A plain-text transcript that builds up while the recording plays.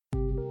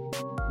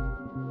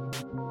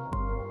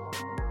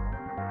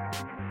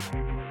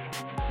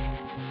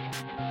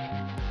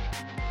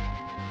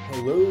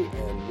Hello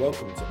and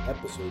welcome to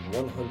episode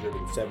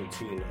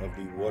 117 of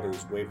the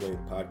Waters Wavelength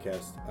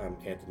podcast. I'm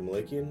Anthony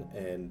Malakian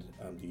and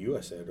I'm the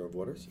U.S. editor of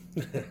Waters.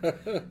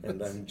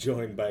 And I'm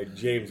joined by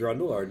James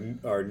Rundle,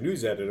 our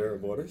news editor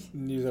of Waters.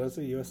 News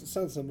editor, US. It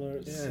sounds similar.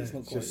 It's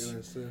not quite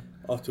US.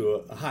 Off to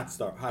a hot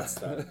start.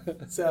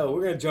 So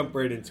we're going to jump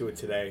right into it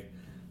today.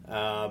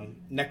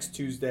 Next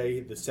Tuesday,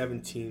 the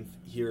 17th,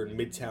 here in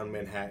Midtown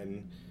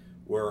Manhattan,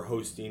 we're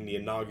hosting the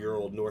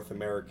inaugural North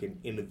American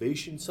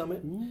Innovation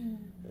Summit. Ooh.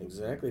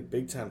 Exactly,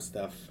 big time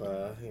stuff,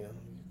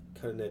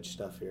 cutting edge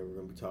stuff here we're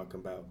going to be talking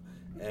about.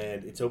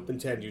 And it's open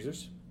to end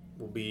users.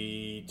 We'll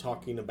be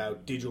talking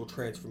about digital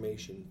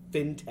transformation,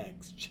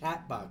 Fintechs,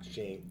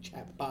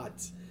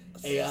 chatbots,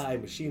 AI,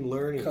 machine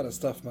learning. Kind of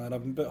stuff, man.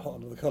 I'm a bit hot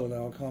under the collar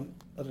now. I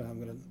don't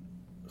know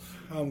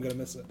how I'm going to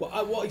miss it. Well,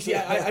 I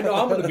know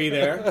I'm going to be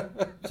there.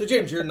 So,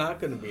 James, you're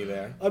not going to be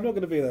there. I'm not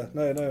going to be there.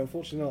 No,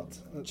 unfortunately not.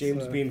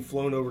 James being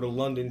flown over to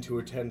London to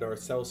attend our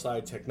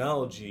Sell-Side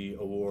Technology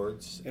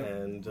Awards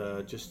and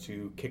just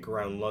to kick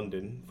around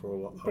London for a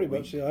while. Pretty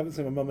much, yeah. I haven't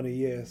seen my mum in a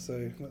year, so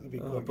that would be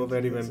quite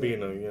good.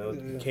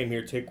 Above came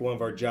here to take one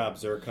of our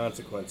jobs. There are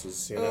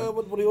consequences, you know.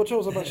 What are your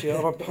jobs? I'm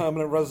a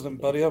permanent resident,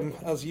 buddy. I'm,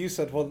 as you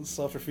said once,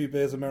 after a few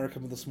beers,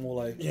 American with a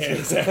small A. Yeah,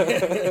 exactly.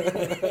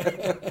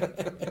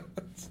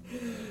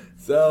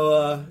 So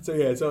on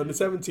the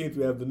 17th,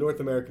 we have the North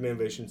American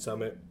Innovation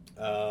Summit.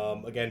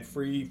 Again,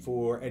 free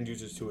for end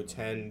users to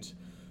attend.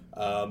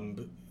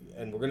 And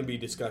we're going to be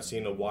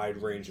discussing a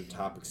wide range of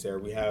topics there.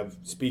 We have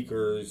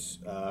speakers,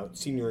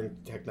 senior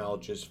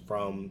technologists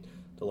from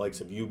the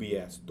likes of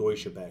UBS,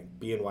 Deutsche Bank,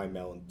 BNY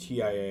Mellon,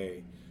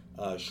 TIA,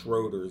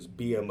 Schroders,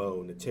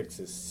 BMO,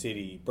 Natixis,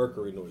 Citi,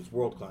 Berkeley Noise,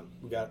 WorldCon.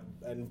 We got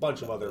a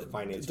bunch of other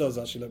finance. It does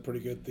actually look pretty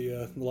good,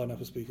 the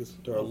lineup of speakers.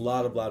 There are a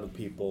lot of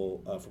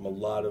people from a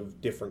lot of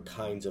different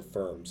kinds of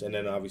firms, and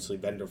then obviously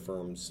vendor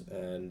firms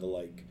and the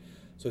like.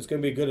 So it's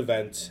going to be a good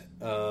event.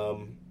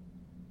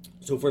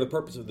 So for the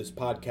purpose of this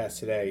podcast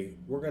today,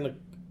 we're going to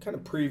kind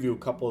of preview a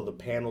couple of the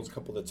panels, a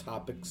couple of the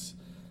topics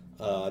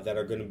that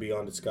are going to be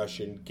on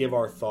discussion, give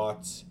our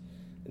thoughts,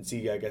 and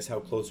see, I guess, how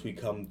close we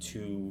come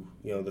to,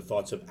 the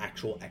thoughts of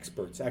actual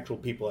experts, actual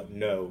people that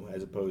know,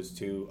 as opposed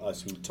to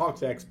us who talk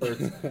to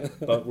experts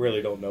but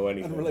really don't know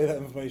anything. And relay that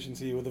information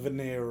to you with a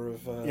veneer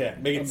of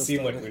make it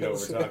seem like we know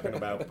what we're talking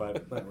about,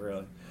 but not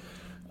really.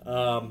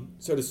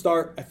 So to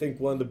start, I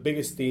think one of the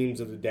biggest themes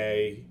of the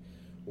day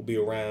will be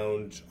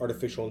around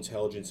artificial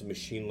intelligence and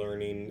machine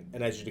learning,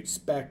 and as you'd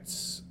expect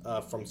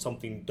from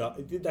something,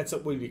 that's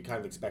what you kind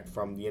of expect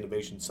from the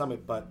Innovation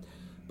Summit. But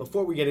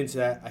before we get into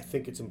that, I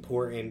think it's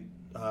important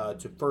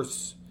to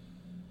first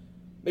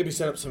maybe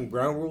set up some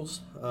ground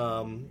rules.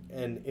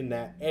 And in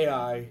that,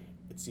 AI,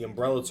 it's the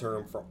umbrella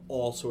term for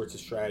all sorts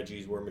of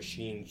strategies where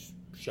machines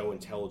show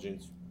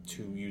intelligence,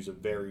 to use a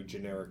very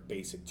generic,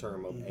 basic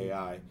term of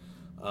AI.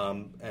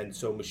 And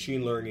so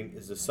machine learning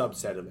is a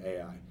subset of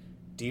AI.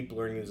 Deep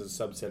learning is a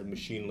subset of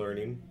machine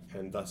learning,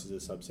 and thus is a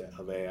subset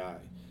of AI.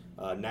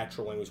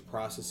 Natural language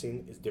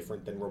processing is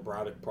different than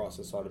robotic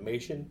process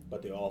automation,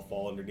 but they all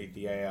fall underneath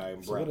the AI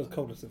umbrella. So what does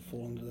cognitive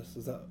fall under this?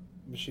 Is that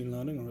machine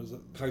learning, or is it...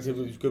 Cognitive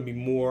is going to be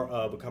more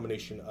of a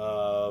combination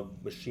of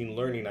machine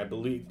learning, I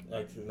believe.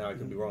 Actually, now I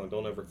could be wrong.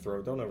 Don't ever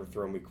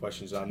throw me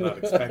questions I'm not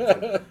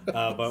expecting.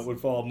 But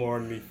would fall more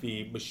underneath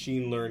the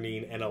machine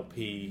learning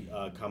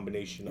NLP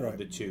combination of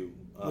the two.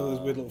 Those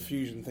weird little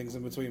fusion things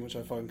in between, which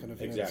I find kind of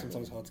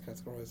sometimes hard to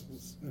categorize.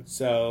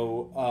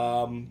 So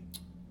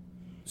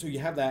you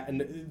have that,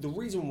 and the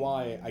reason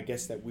why I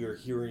guess that we are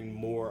hearing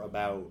more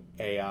about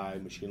AI,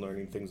 machine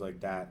learning, things like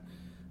that,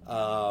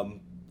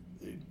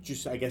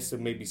 just I guess to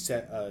maybe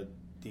set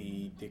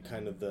the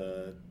kind of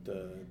the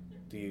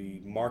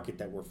market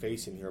that we're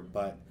facing here,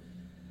 but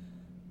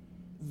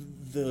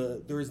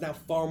there is now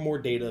far more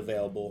data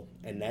available,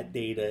 and that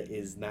data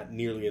is not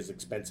nearly as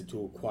expensive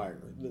to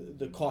acquire.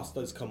 The cost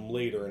does come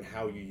later in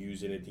how you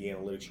use it, at the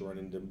analytics you're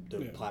running, the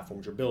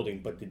platforms you're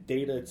building, but the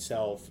data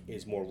itself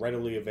is more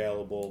readily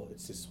available.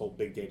 It's this whole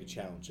big data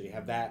challenge. So you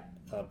have that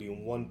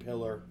being one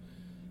pillar.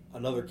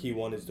 Another key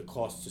one is the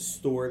cost to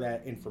store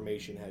that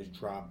information has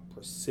dropped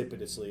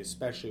precipitously,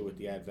 especially with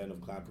the advent of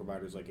cloud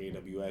providers like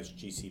AWS,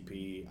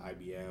 GCP,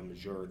 IBM,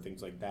 Azure,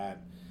 things like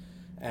that.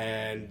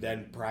 And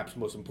then perhaps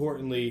most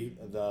importantly,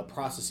 the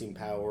processing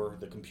power,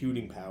 the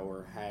computing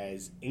power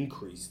has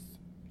increased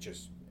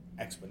just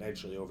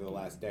exponentially over the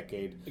last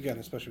decade. Again,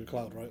 especially with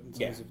cloud, right? In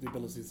terms of the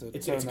ability to...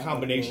 It's a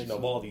combination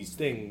of all these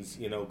things,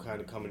 kind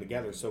of coming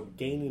together. So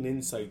gaining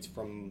insights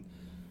from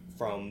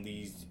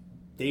these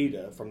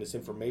data, from this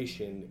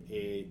information,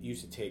 it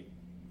used to take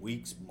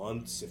weeks,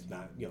 months, if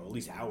not, at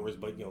least hours,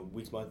 but,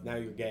 weeks, months. Now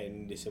you're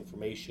getting this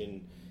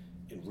information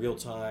in real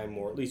time,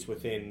 or at least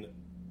within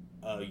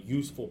a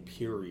useful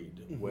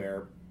period,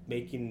 where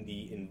making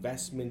the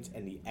investment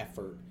and the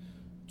effort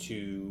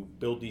to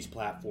build these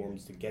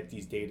platforms, to get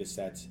these data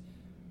sets,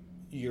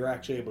 you're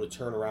actually able to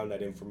turn around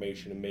that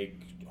information and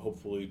make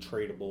hopefully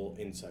tradable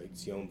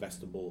insights,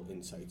 investable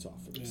insights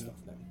off of this stuff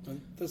now.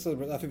 And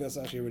I think that's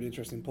actually a really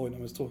interesting point. I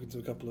was talking to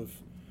a couple of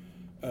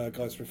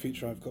guides for a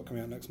feature I've got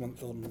coming out next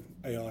month on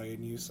AI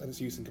and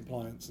its use in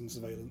compliance and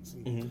surveillance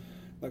and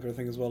that kind of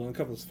thing as well. And a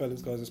couple of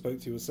surveillance guys I spoke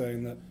to were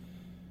saying that,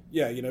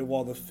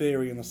 while the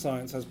theory and the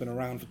science has been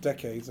around for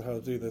decades of how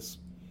to do this,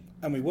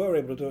 and we were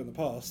able to do it in the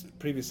past,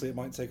 previously it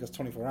might take us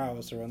 24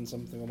 hours to run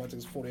something, or it might take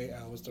us 48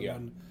 hours to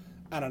run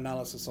an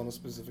analysis on a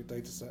specific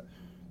data set.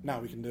 Now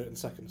we can do it in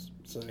seconds.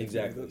 So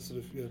exactly. That's sort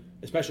of,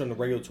 especially on the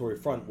regulatory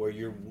front, where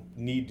you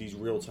need these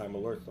real-time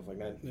alerts, stuff like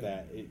that. Yeah.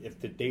 That if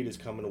the data's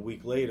coming a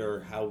week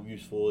later, how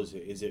useful is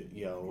it? Is it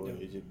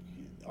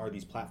are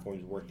these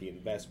platforms worth the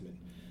investment?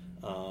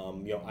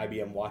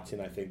 IBM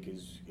Watson, I think,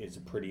 is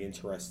a pretty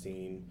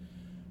interesting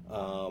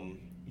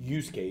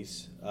use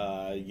case.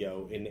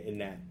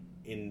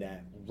 In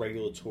that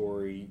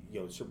regulatory,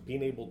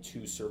 being able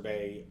to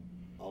survey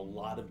a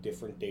lot of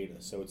different data.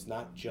 So it's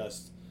not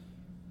just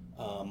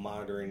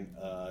monitoring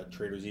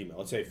traders' email.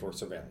 Let's say for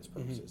surveillance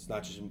purposes. It's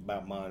not just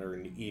about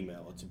monitoring the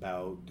email. It's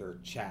about their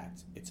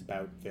chats. It's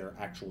about their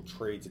actual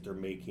trades that they're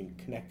making,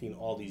 connecting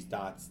all these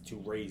dots to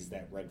raise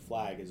that red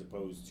flag, as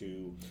opposed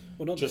to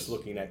not just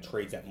looking at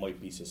trades that might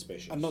be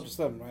suspicious. And not just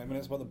them, right? I mean,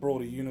 it's about the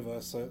broader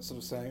universe. So it's sort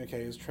of saying,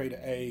 okay, is trader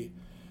A,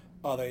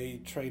 are they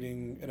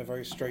trading in a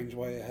very strange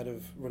way ahead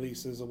of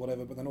releases or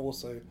whatever? But then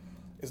also,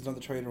 is another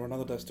trader or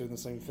another desk doing the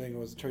same thing,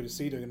 or is the trader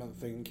C doing another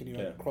thing? Can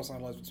you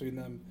cross-analyze between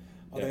them?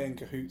 Are they in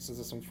cahoots? Is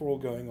there some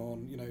fraud going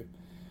on?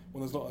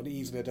 When there's not an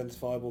easily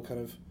identifiable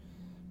kind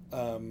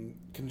of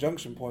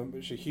conjunction point,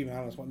 which a human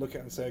analyst might look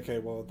at and say, okay,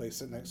 well, they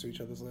sit next to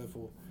each other, so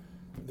therefore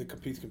the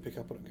computer can pick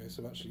up on it and go,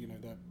 so actually,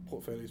 their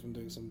portfolio's been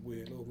doing some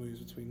weird little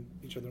moves between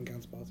each other and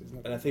counterparties.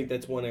 And I think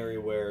that's one area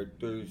where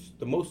there's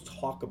the most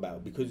talk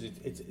about, because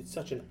it's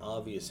such an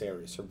obvious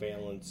area.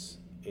 Surveillance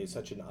is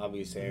such an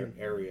obvious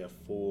area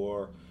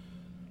for,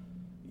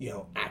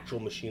 actual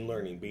machine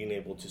learning, being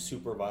able to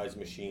supervise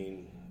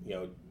machine,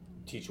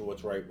 teach you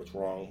what's right, what's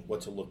wrong,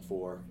 what to look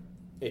for.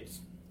 It's,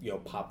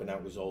 popping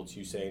out results,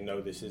 you saying,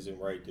 no, this isn't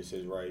right, this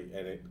is right,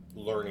 and it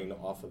learning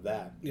off of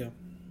that. Yeah.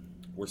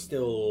 We're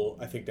still,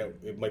 I think that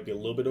it might be a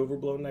little bit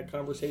overblown, that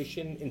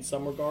conversation, in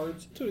some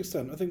regards. To an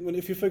extent. I think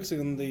if you're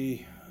focusing on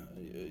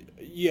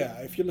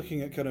if you're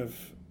looking at kind of,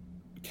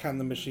 can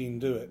the machine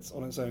do it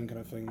on its own kind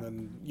of thing,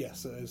 then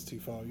yes, it is too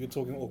far. You're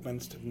talking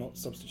augmentative, not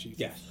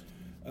substitutive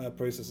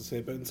processes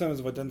here. But in terms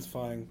of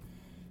identifying,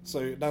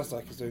 so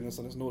NASDAQ is doing this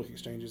on its Nordic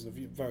exchanges, and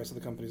various other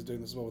companies are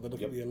doing this as well, where they're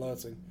looking at the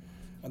alerting,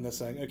 and they're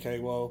saying, okay,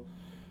 well,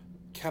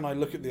 can I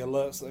look at the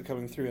alerts that are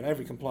coming through? And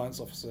every compliance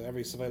officer,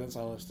 every surveillance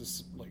analyst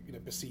is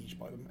besieged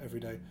by them every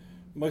day.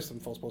 Most of them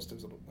false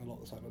positives, a lot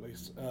of the time at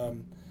least.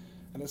 And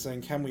it's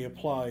saying, can we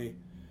apply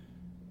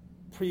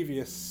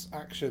previous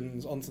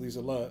actions onto these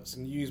alerts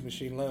and use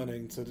machine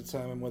learning to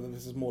determine whether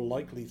this is more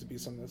likely to be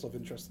something that's of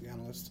interest to the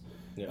analyst,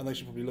 and they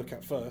should probably look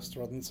at first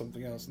rather than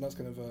something else. And that's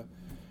kind of a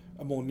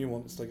more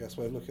nuanced, I guess,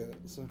 way of looking at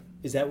it. So,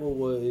 is that what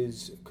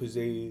was, because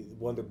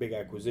one of their big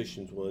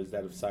acquisitions was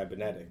that of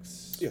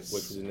Cybernetics? Yes.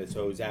 Which was in it.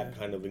 So is that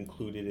kind of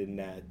included in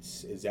that?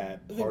 Is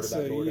that part of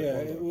that?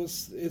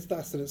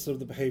 That's in it's sort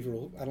of the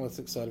behavioural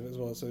analytics side of it as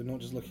well. So not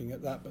just looking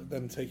at that, but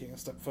then taking it a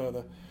step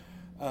further.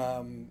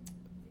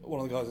 One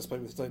of the guys I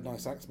spoke with today,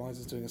 Nice Actimize,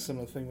 is doing a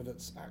similar thing with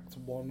its Act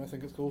One, I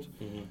think it's called,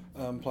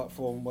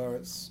 platform, where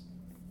it's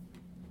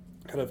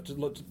kind of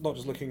not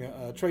just looking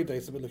at trade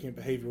data, but looking at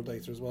behavioural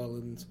data as well,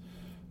 and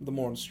the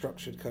more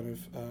unstructured kind of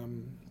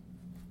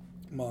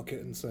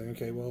market, and saying,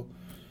 okay, well,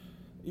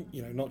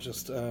 not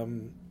just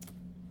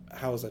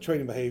how is their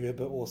trading behaviour,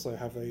 but also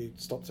have they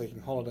stopped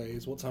taking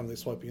holidays, what time are they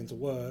swiping into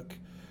work,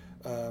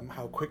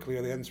 how quickly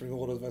are they entering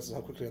orders versus how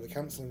quickly are they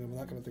cancelling them, and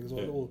that kind of thing as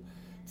well. Or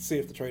see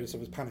if the trader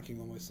sort of is panicking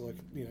almost, so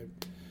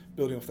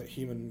building off that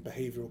human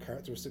behavioural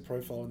characteristic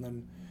profile, and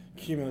then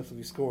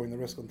cumulatively scoring the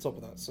risk on top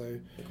of that. So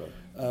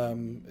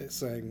it's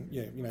saying,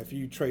 if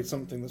you trade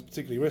something that's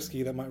particularly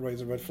risky, that might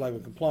raise a red flag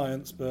with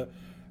compliance, but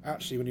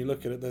actually when you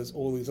look at it, there's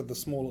all these other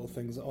small little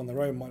things that on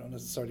their own might not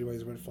necessarily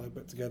raise a red flag,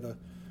 but together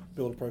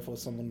build a profile of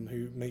someone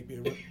who may be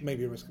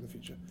a risk in the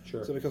future.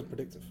 Sure. So it becomes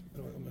predictive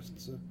almost.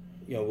 So.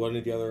 One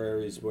of the other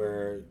areas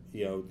where,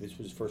 this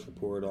was first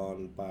reported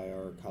on by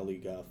our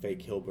colleague Faye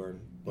Kilburn,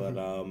 but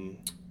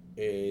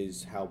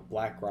is how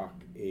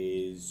BlackRock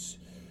is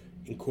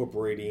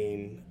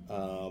incorporating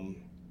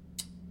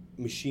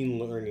machine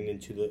learning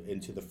into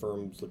the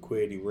firm's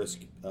liquidity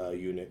risk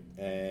unit,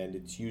 and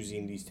it's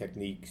using these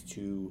techniques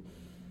to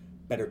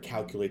better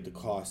calculate the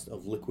cost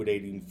of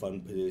liquidating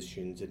fund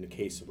positions in the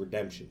case of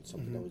redemption.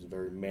 Something that was a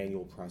very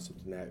manual process,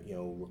 and that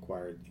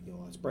required a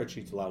lot of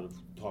spreadsheets, a lot of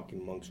talking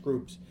amongst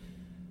groups.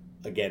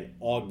 Again,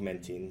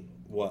 augmenting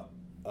what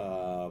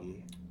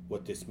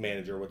this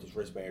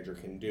risk manager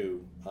can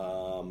do.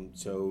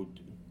 So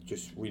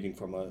just reading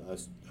from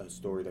a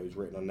story that was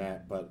written on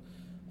that, but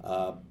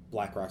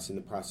BlackRock's in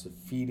the process of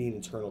feeding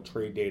internal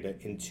trade data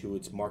into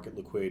its market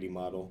liquidity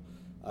model.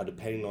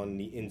 Depending on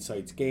the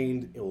insights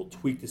gained, it will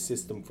tweak the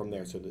system from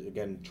there. So that,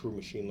 again, true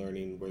machine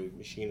learning, where the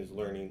machine is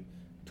learning,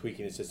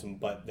 tweaking the system,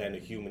 but then a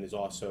human is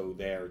also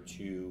there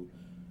to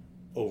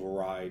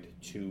override,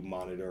 to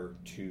monitor,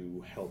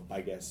 to help, I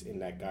guess, in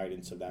that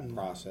guidance of that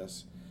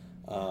process.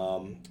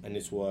 And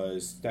this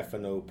was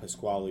Stefano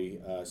Pasquale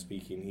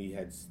speaking. He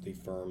heads the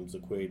firm's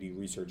liquidity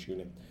research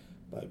unit.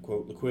 But,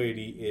 quote,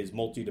 liquidity is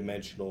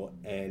multidimensional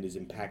and is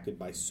impacted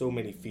by so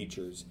many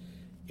features.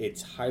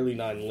 It's highly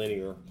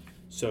nonlinear.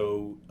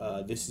 So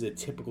this is a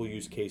typical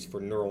use case for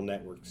neural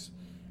networks.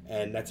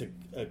 And that's an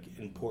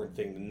important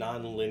thing, the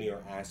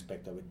nonlinear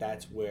aspect of it.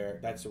 That's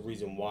the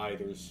reason why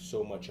there's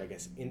so much, I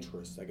guess,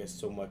 interest,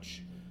 so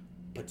much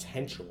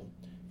potential,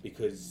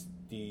 because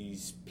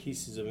these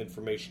pieces of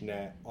information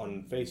that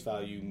on face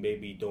value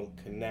maybe don't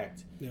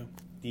connect,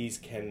 these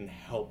can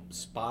help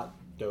spot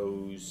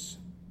those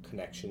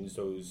connections,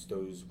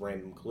 those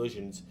random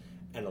collisions,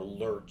 and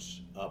alert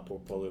a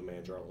portfolio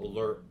manager,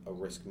 alert a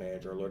risk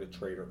manager, alert a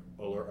trader,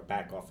 alert a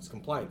back office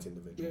compliance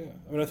individual. Yeah,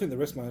 I mean, I think the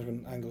risk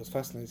management angle is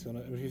fascinating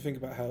on it. If you think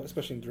about how,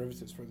 especially in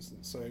derivatives, for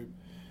instance, so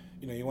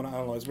you want to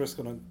analyze risk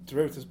on a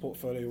derivatives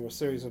portfolio or a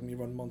series of them. You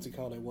run Monte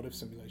Carlo what-if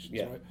simulations,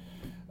 right?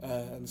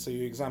 And so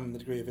you examine the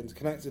degree of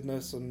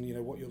interconnectedness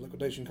and what your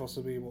liquidation costs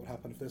will be, what would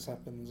happen if this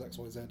happens, X,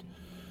 Y, Z.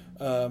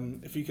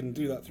 If you can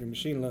do that through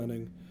machine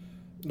learning,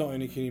 not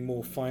only can you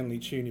more finely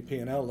tune your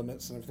P&L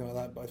limits and everything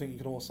like that, but I think you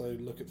can also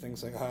look at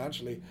things saying,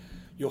 actually,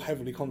 you're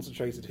heavily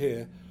concentrated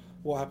here.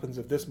 What happens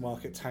if this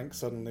market tanks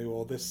suddenly,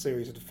 or this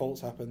series of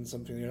defaults happens,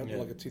 something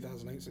like a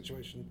 2008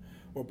 situation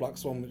or a black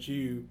swan, which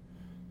you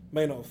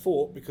may not have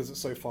thought because it's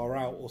so far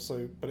out,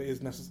 but it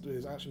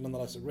is actually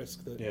nonetheless a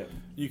risk that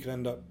you can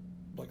end up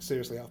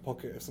seriously out of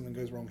pocket if something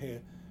goes wrong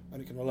here,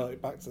 and you can alert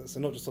it back to that. So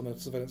not just on a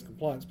surveillance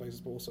compliance basis,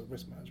 but also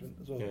risk management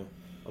as well. Yeah.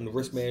 On the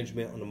risk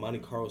management, on the Monte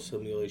Carlo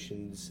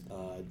simulations,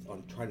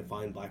 on trying to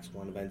find black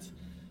swan events,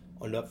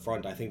 on the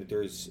upfront, I think that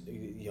there's,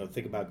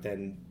 think about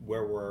then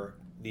where we're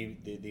the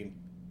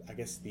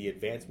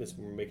advancements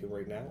we're making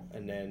right now,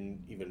 and then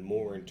even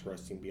more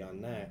interesting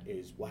beyond that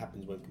is what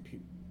happens when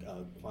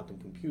quantum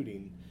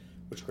computing,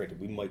 which granted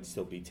we might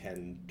still be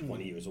 10,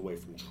 20 years away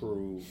from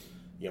true,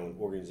 an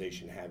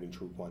organization having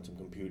true quantum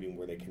computing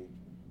where they can,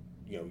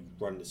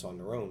 run this on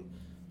their own.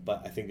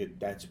 But I think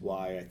that's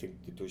why I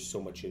think that there's so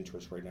much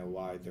interest right now,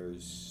 why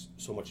there's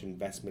so much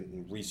investment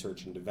in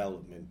research and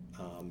development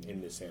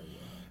in this area.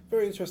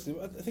 Very interesting.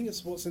 I think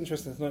it's what's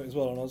interesting to note as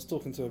well, and I was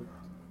talking to,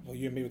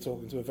 you and me were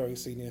talking to a very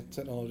senior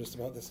technologist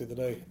about this the other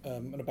day,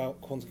 and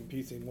about quantum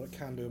computing, what it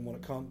can do and what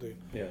it can't do.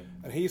 Yeah.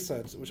 And he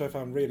said, which I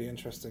found really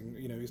interesting,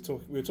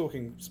 we were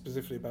talking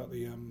specifically about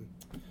the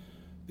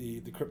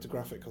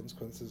cryptographic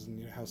consequences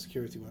and how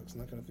security works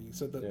and that kind of thing. He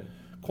said that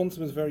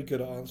quantum is very good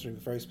at answering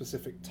very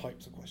specific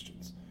types of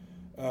questions,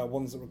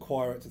 ones that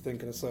require it to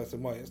think in a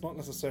certain way. It's not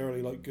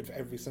necessarily good for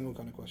every single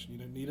kind of question. You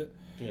don't need it.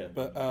 Yeah.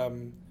 But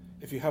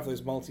if you have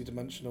those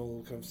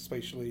multi-dimensional kind of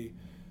spatially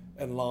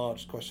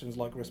enlarged questions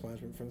like risk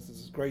management, for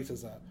instance, as great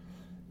as that,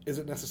 is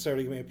it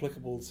necessarily going to be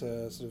applicable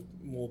to sort of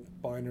more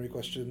binary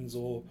questions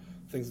or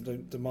things that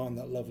don't demand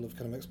that level of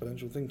kind of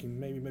exponential thinking?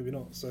 Maybe, maybe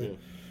not. So.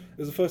 It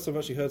was the first time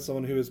I've actually heard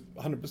someone who is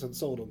 100%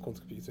 sold on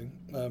quantum computing,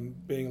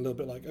 being a little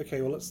bit like,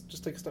 okay, well, let's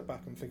just take a step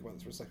back and think about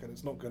this for a second.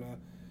 It's not going to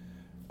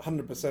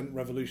 100%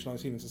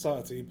 revolutionise human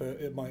society, but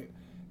it might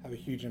have a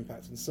huge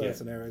impact in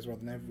certain areas rather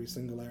than every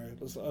single area.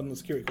 On the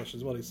security question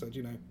as well, he said,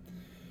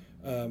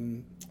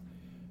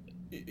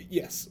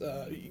 yes,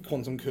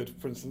 quantum could,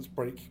 for instance,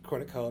 break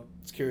credit card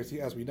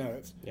security as we know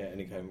it. Yeah,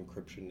 any kind of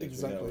encryption.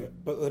 Exactly.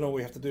 But then all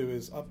we have to do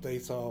is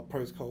update our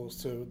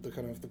protocols to the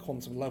kind of the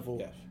quantum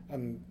level,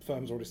 and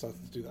firms already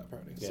started to do that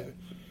apparently. Yeah. So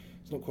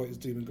it's not quite as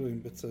doom and gloom,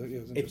 but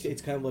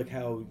it's kind of like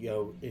how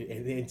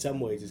in some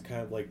ways it's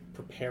kind of like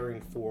preparing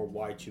for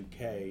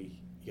Y2K.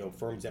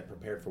 Firms that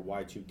prepared for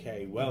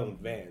Y2K well in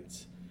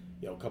advance.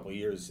 A couple of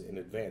years in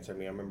advance. I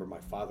mean, I remember my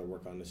father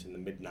worked on this in the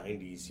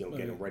mid-'90s,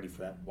 getting ready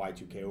for that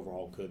Y2K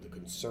overhaul, the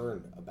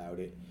concern about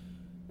it.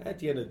 At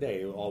the end of the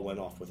day, it all went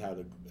off without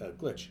a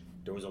glitch.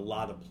 There was a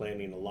lot of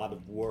planning, a lot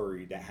of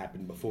worry that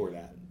happened before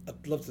that.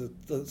 I'd love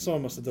to,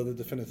 someone must have done a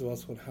definitive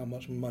article on how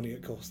much money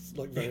it costs,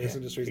 various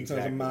industries, in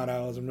terms of man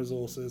hours and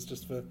resources,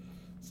 just for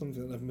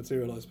something that never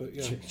materialised, but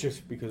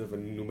just because of a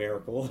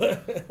numerical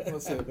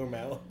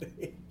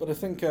normality. But I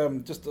think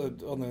just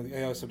on the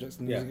AI subjects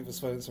and using it for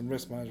surveillance and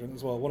risk management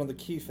as well, one of the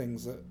key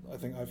things that I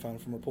think I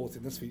found from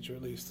reporting this feature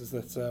at least is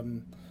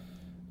that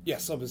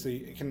yes, obviously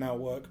it can now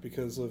work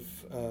because of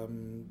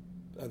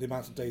the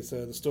amount of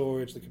data, the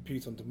storage, the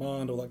compute on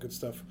demand, all that good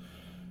stuff.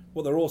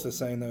 What they're also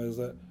saying though is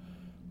that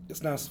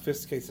it's now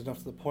sophisticated enough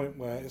to the point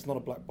where it's not a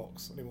black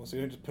box anymore. So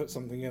you don't just put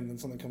something in and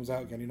something comes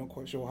out again. You're not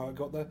quite sure how it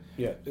got there.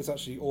 Yeah. It's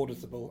actually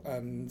auditable,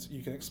 and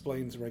you can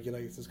explain to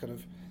regulators kind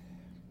of,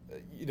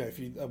 if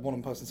you,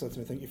 one person said to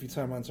me, I think, if you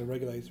turn around to a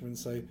regulator and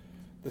say,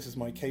 this is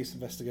my case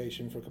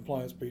investigation for a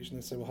compliance breach, and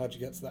they say, well, how'd you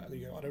get to that? And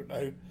you go, I don't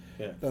know.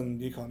 Yeah. Then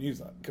you can't use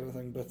that kind of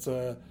thing. But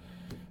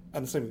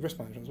and the same with risk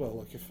management as well.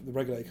 Like if the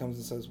regulator comes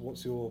and says,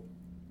 what's your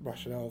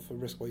rationale for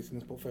risk weighting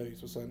this portfolio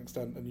to a certain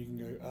extent, and you can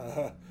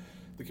go,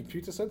 the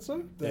computer said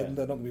so, then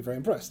they're not going to be very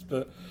impressed.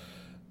 But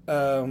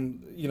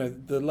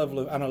the level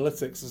of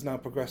analytics has now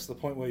progressed to the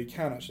point where you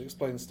can actually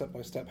explain step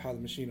by step how the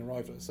machine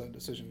arrived at a certain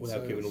decision.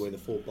 Without giving away the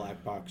full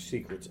black box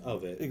secrets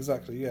of it.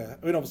 Exactly, yeah.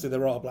 I mean, obviously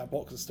there are black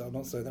boxes still, I'm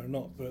not saying they're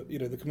not, but,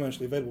 the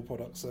commercially available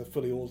products are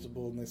fully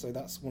auditable, and they say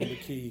that's one of the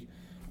key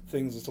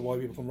things as to why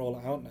people can roll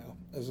it out now,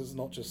 as it's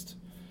not just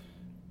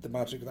the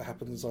magic that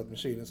happens inside the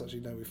machine. It's actually,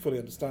 we fully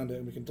understand it,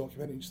 and we can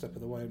document each step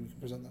of the way, and we can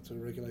present that to a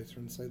regulator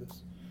and say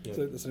this. Yeah.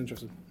 So that's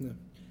interesting, yeah.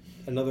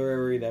 Another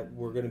area that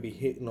we're going to be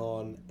hitting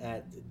on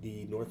at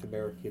the North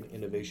American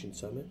Innovation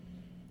Summit,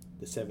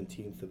 the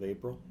 17th of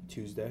April,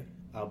 Tuesday.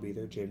 I'll be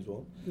there, James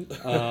won't.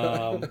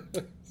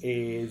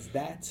 Is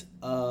that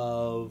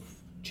of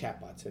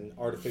chatbots and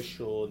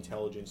artificial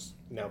intelligence,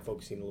 now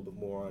focusing a little bit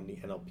more on the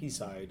NLP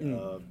side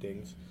of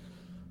things,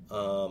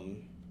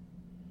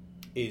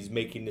 is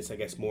making this, I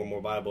guess, more and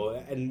more viable.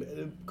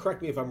 And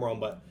correct me if I'm wrong,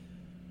 but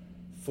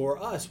for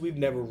us, we've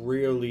never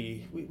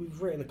really,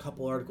 we've written a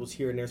couple articles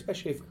here and there,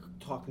 especially if we're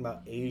talking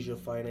about Asia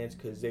finance,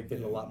 because they've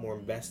been a lot more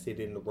invested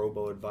in the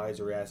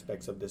robo-advisory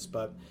aspects of this.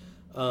 But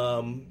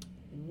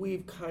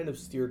we've kind of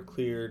steered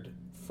clear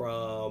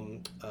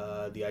from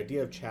the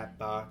idea of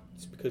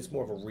chatbots because it's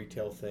more of a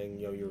retail thing,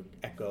 your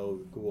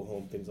Echo, Google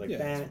Home, things like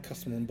that. It's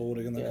customer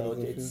onboarding and that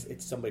kind of stuff.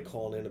 It's somebody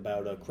calling in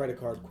about a credit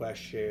card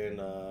question,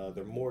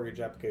 their mortgage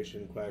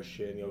application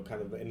question,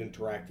 kind of an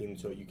interacting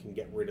so you can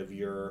get rid of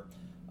your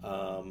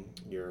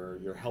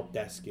help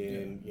desk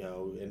and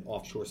and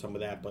offshore some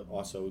of that, but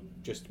also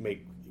just to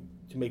make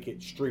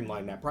it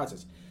streamline that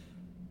process.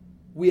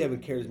 We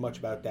haven't cared as much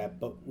about that,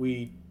 but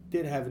we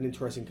did have an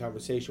interesting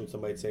conversation with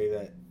somebody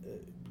say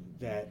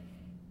that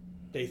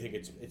they think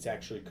it's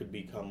actually could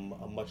become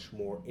a much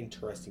more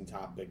interesting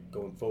topic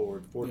going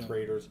forward for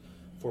traders,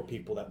 for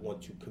people that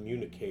want to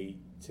communicate,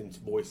 since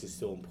voice is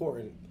still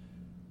important.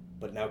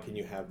 But now can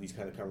you have these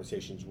kind of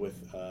conversations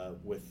with a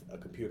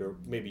computer?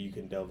 Maybe you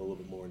can delve a little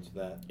bit more into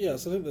that. Yeah,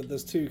 so I think that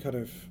there's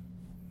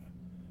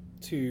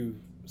two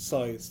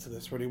sides to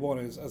this, really. One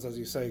is, as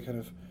you say, kind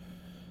of,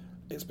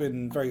 it's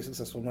been very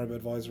successful in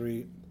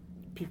robo-advisory.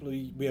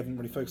 We haven't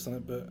really focused on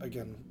it, but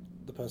again,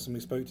 the person we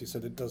spoke to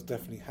said it does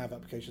definitely have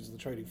applications on the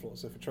trading floor.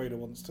 So if a trader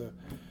wants to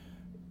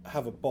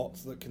have a bot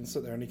that can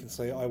sit there and he can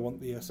say, I want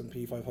the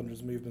S&P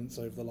 500's movements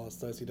over the last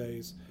 30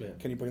 days,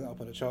 can you bring that up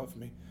on a chart for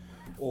me?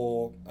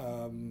 Or,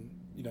 I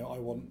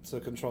want to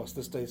contrast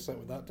this data set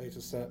with that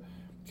data set.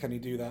 Can you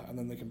do that? And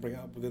then they can bring it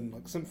up within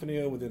like Symphony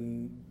or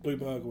within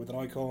Bloomberg or with an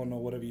icon or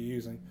whatever you're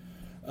using,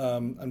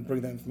 and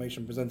bring that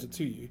information presented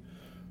to you.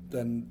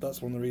 Then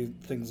that's one of the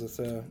things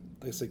that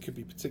they say could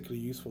be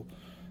particularly useful.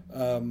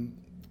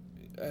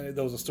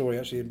 There was a story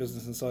actually in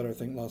Business Insider, I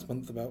think, last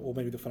month about, or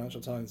maybe the Financial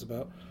Times,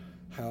 about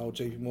how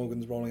JP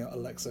Morgan's rolling out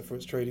Alexa for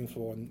its trading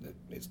floor, and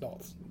it's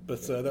not.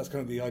 But that's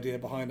kind of the idea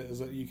behind it, is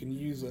that you can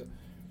use it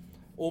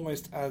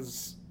almost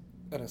as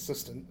an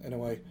assistant in a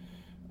way,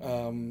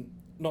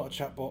 not a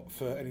chatbot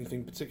for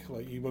anything particular.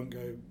 You won't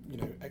go,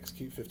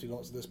 execute 50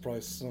 lots of this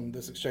price on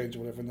this exchange or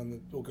whatever, and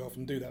then it'll go off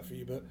and do that for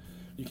you. But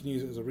you can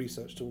use it as a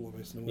research tool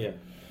almost in a way,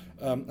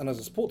 and as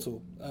a support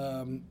tool.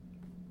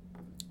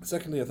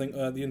 Secondly, I think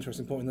the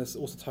interesting point in this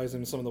also ties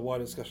in with some of the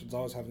wider discussions I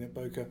was having at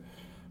Boca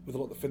with a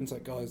lot of the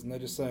fintech guys, and they're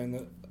just saying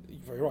that,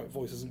 you're very right,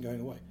 voice isn't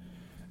going away.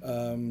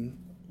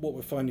 What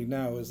we're finding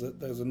now is that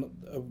there's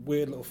a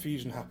weird little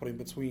fusion happening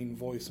between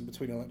voice and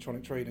between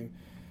electronic trading,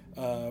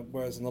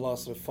 whereas in the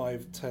last sort of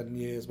 5-10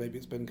 years, maybe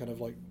it's been kind of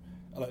like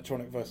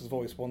electronic versus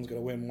voice, one's going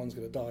to win, one's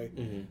going to die.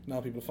 Now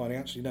people are finding,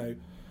 actually, no,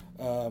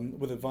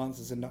 with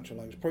advances in natural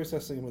language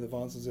processing, and with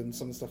advances in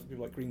some of the stuff that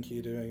people like Greenkey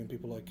are doing, and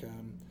people like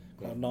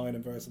Cloud9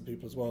 and various other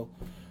people as well,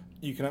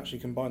 you can actually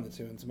combine the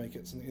two and to make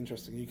it something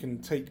interesting. You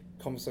can take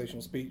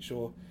conversational speech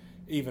or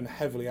even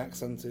heavily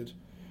accented,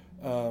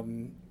 like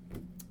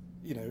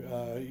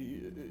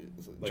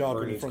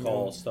jargon earnings from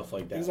calls, stuff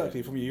like that.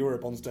 Exactly, from your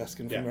Eurobonds desk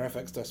and from your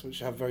FX desk, which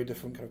have very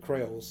different kind of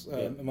creoles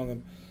among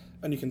them,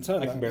 and you can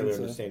turn. I can barely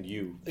understand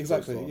you.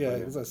 Exactly,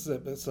 that's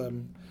it. It's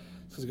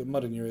because you've got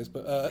mud in your ears,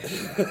 but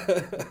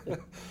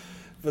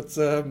but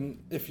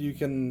if you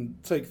can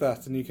take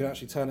that and you can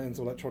actually turn it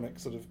into electronic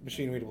sort of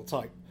machine readable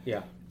type,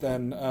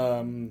 then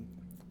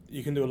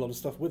you can do a lot of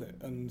stuff with it,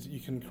 and you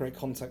can create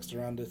context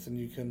around it, and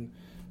you can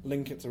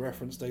link it to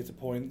reference data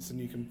points, and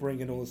you can bring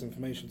in all this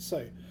information.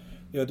 So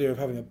the idea of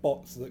having a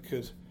bot that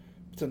could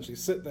potentially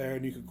sit there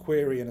and you could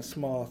query in a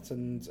smart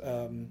and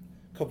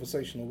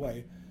conversational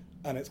way,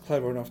 and it's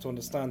clever enough to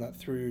understand that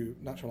through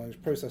natural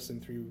language processing,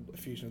 through a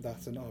fusion of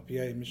that and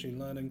RPA and machine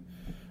learning,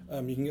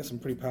 you can get some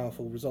pretty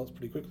powerful results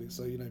pretty quickly.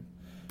 So,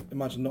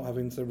 imagine not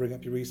having to ring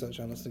up your research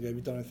analyst and go, have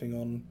you done anything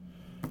on,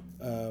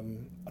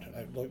 I don't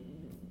know, like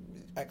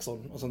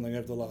Exxon or something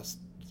over the last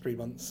 3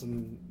 months,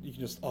 and you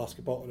can just ask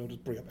a bot and it'll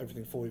just bring up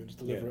everything for you and just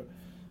deliver it.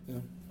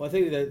 Well, I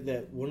think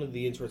that one of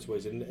the interesting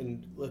ways,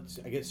 and let's,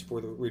 I guess,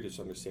 for the readers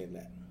to understand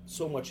that,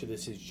 so much of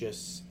this is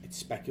just, it's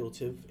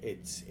speculative.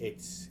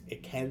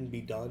 It can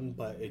be done,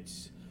 but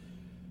it's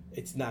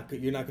not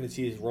good. You're not going to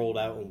see this rolled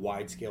out in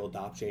wide scale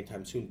adoption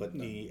anytime soon. But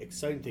the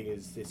exciting thing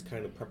is this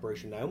kind of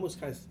preparation. I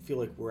almost kind of feel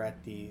like we're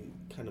at the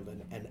kind of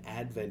an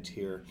advent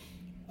here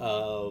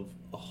of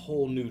a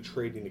whole new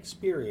trading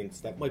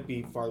experience that might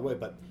be far away.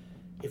 But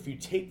if you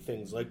take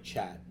things like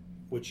chat,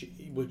 which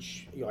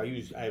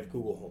I have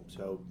Google Home,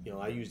 so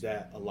I use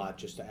that a lot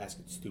just to ask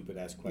it stupid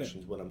ass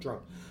questions when I'm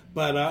drunk.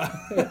 But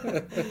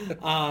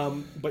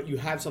but you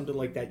have something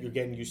like that, you're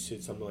getting used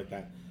to something like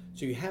that.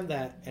 So you have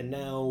that, and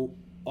now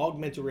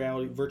augmented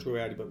reality, virtual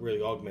reality, but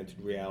really augmented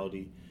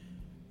reality,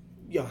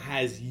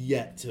 has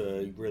yet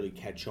to really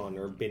catch on.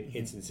 There have been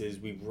instances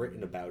we've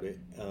written about it,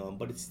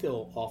 but it's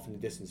still off in the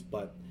distance.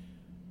 But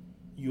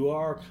you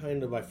are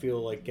kind of, I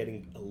feel like,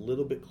 getting a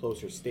little bit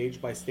closer, stage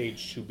by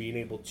stage, to being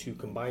able to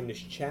combine this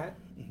chat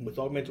with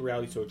augmented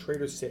reality. So a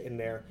trader's sitting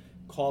there,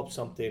 call up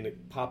something,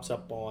 it pops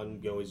up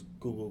on his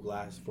Google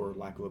Glass, for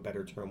lack of a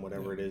better term,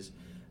 whatever it is,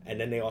 and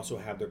then they also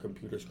have their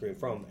computer screen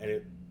and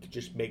it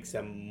just makes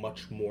them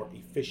much more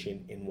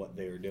efficient in what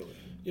they are doing.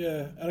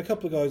 Yeah, and a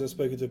couple of guys I've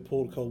spoken to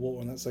poured cold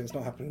water on that, saying it's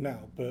not happening now,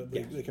 but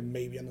they can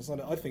maybe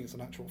understand it. I think it's a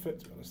natural fit,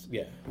 to be honest.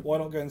 Yeah. Why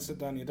not go and sit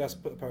down at your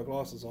desk, put a pair of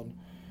glasses on,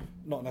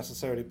 not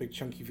necessarily a big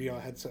chunky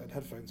VR headset and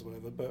headphones or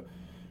whatever, but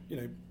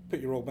put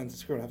your augmented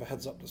screen and have a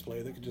heads-up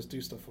display that can just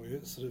do stuff for you.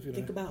 It's sort of,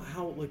 Think about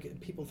how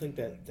people think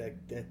that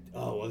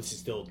this is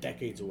still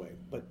decades away,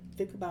 but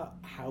think about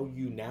how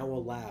you now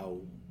allow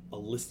a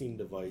listening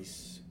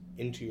device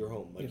into your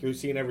home. You're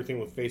seeing everything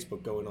with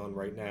Facebook going on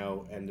right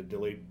now, and the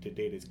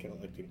data is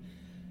collecting.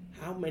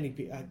 How many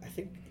people? I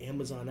think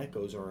Amazon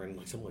Echoes are in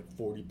something like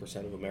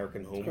 40% of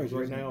American homes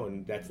right now,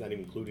 and that's not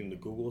even including the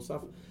Google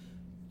stuff.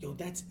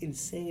 That's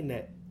insane.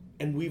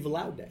 And we've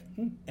allowed that,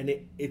 and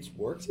it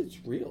works. It's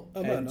real,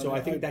 I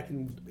think that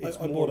can.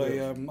 I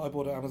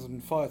bought an Amazon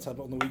Fire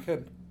tablet on the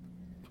weekend.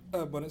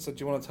 When it said,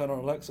 "Do you want to turn on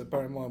Alexa?"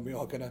 Bear in mind, we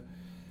are going to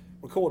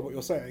record what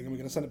you're saying, and we're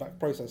going to send it back for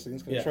processing.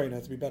 It's going to train her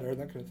to be better and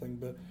that kind of thing.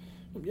 But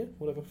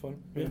whatever,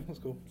 fine. Yeah, that's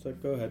cool. So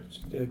go ahead,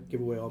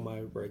 give away all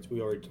my rights.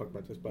 We already talked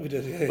about this, but we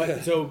did.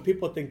 But so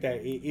people think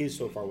that it is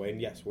so far away, and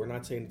yes, we're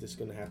not saying that this is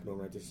going to happen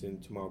overnight. This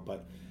is tomorrow,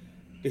 but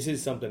this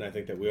is something I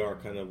think that we are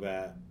kind of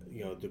at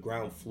the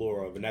ground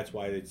floor of, and that's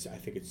why I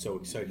think it's so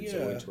exciting,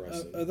 so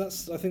interesting.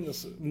 I think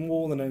that's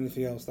more than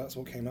anything else. That's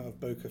what came out of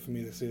Boca for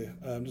me this year.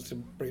 Just to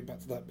bring it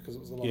back to that, because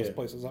it was the last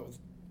place I was at with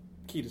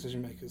key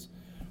decision makers.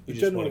 You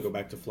just want to go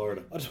back to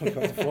Florida. I just want to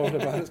go back to Florida,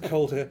 man. It's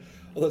cold here.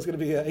 Although it's going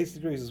to be 80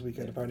 degrees this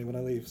weekend, apparently, when I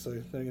leave, so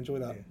enjoy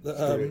that.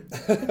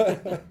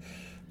 Yeah,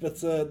 but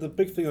the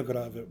big thing I got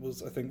out of it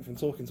was, I think, from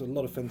talking to a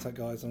lot of fintech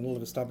guys and a lot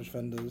of established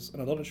vendors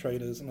and a lot of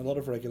traders and a lot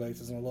of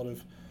regulators and a lot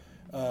of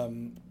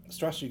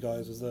strategy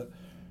guys, is that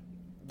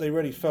they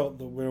really felt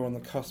that we're on the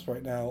cusp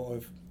right now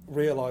of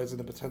realising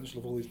the potential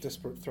of all these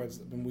disparate threads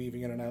that have been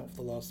weaving in and out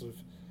for the last sort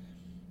of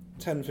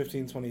 10,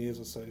 15, 20 years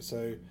or so.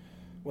 So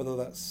whether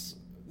that's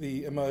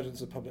the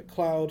emergence of public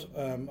cloud,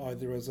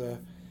 either as a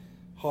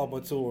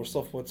hardware tool or a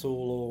software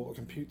tool or a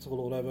compute tool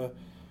or whatever,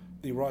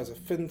 the rise of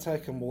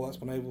fintech and what that's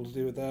been able to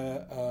do with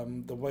there,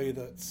 the way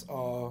that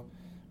our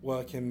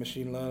work in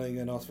machine learning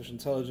and artificial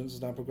intelligence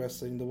is now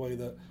progressing, the way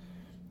that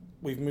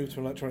we've moved to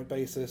an electronic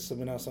basis and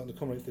we're now starting to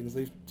accommodate things,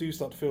 they do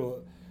start to feel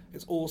that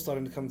it's all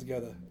starting to come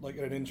together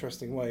in an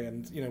interesting way.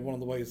 And one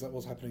of the ways that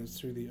was happening is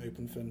through the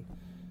OpenFin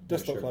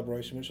desktop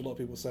collaboration, which a lot of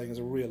people are saying is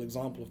a real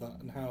example of that,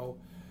 and how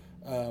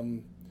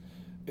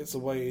it's a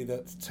way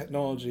that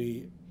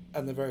technology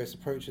and the various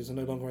approaches are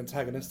no longer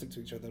antagonistic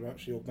to each other. They're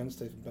actually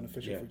augmentative and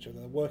beneficial for each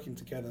other. They're working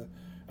together,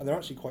 and they're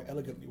actually quite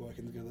elegantly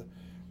working together.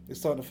 You're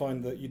starting to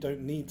find that you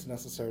don't need to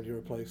necessarily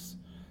replace,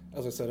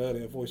 as I said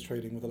earlier, voice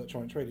trading with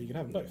electronic trading. You can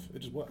have both. It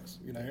just works.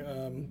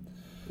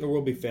 There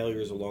will be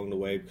failures along the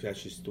way, because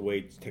that's just the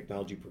way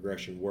technology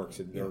progression works.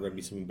 And there are going to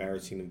be some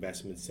embarrassing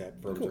investments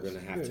that firms are going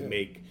to have to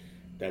make,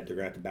 that they're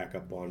going to have to back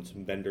up on.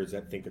 Some vendors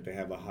that think that they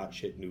have a hot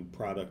shit new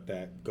product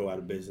that go out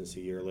of business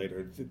a year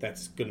later.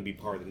 That's going to be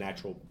part of the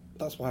natural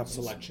That's what happens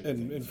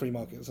selection in free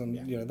markets and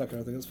that kind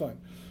of thing. That's fine.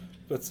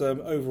 But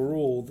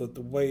overall,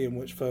 the way in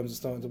which firms are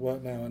starting to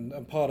work now,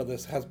 and part of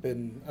this has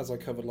been, as I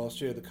covered last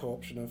year, the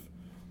co-option of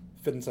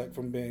fintech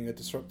from being a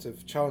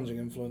disruptive, challenging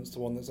influence to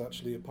one that's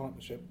actually a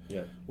partnership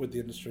with the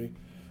industry.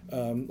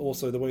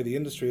 Also, the way the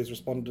industry has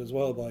responded as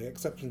well by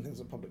accepting things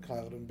at public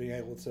cloud and being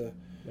able to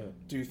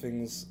do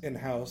things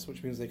in-house,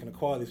 which means they can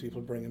acquire these people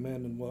and bring them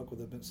in and work with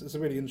them. It's a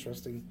really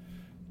interesting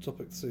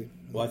topic to see.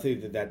 Well, I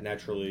think that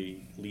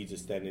naturally leads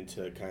us then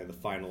into kind of the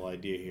final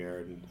idea here,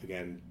 and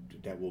again,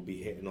 that we'll be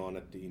hitting on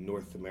at the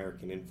North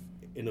American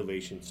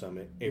Innovation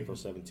Summit, April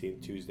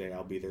 17th, Tuesday.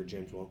 I'll be there,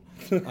 James won't.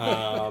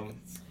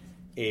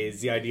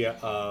 Is the idea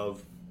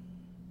of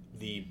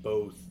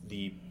both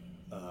the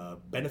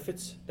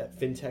benefits that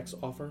fintechs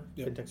offer,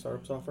 fintech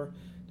startups offer,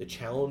 the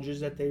challenges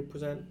that they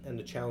present, and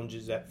the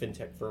challenges that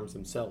fintech firms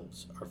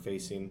themselves are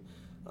facing.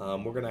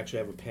 We're going to actually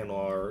have a panel,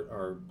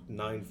 our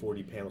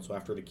 9:40 panel, so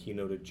after the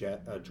keynote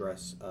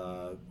address, we're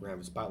going to have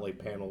a spotlight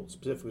panel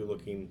specifically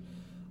looking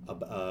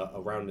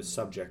around the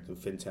subject of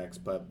fintechs.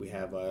 But we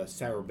have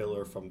Sarah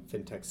Biller from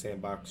Fintech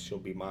Sandbox. She'll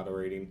be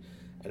moderating.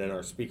 And then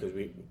our speakers,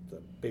 the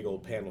big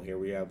old panel here,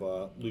 we have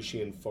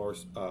Lucian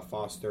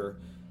Foster,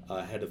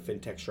 Head of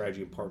Fintech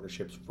Strategy and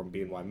Partnerships from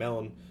BNY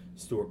Mellon,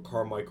 Stuart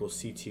Carmichael,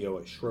 CTO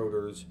at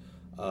Schroders,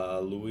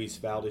 Luis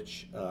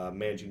Valdich,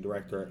 Managing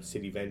Director at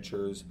City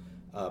Ventures,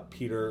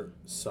 Peter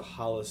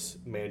Sahalis,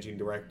 Managing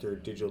Director,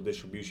 Digital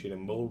Distribution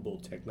and Mobile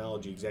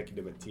Technology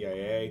Executive at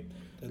TIA.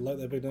 They like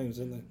their big names,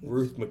 don't they?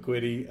 Ruth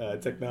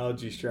McQuitty,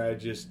 Technology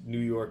Strategist, New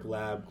York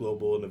Lab,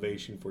 Global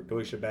Innovation for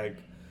Deutsche Bank.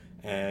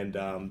 And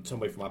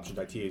somebody from Options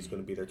IT is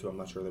going to be there too. I'm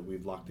not sure that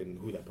we've locked in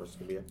who that person's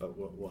going to be at, but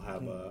we'll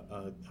have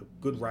a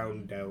good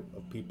round out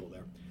of people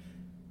there.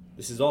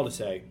 This is all to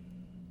say,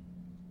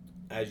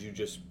 as you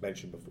just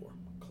mentioned before,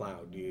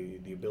 cloud,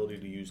 the ability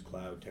to use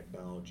cloud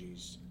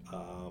technologies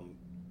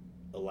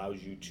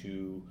allows you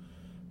to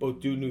both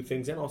do new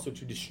things and also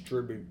to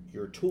distribute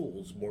your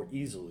tools more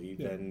easily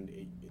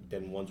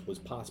than once was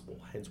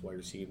possible. Hence why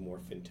you're seeing more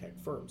fintech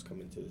firms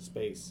come into the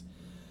space.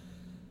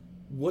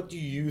 What do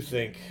you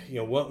think?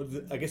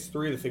 I guess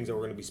three of the things that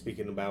we're going to be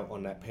speaking about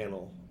on that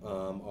panel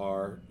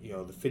are,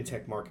 the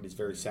fintech market is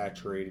very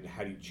saturated.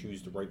 How do you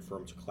choose the right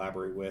firm to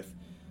collaborate with?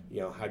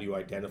 How do you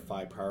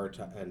identify,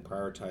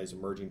 prioritize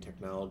emerging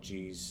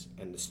technologies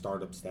and the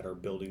startups that are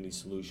building these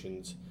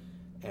solutions?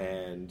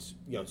 And,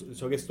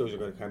 so I guess those are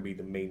going to kind of be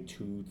the main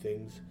two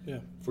things. Yeah.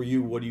 For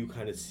you, what do you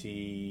kind of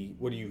see,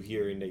 what are you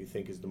hearing that you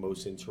think is the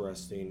most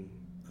interesting?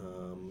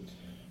 I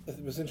think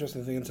the most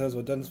interesting thing in terms of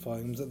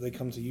identifying them is that they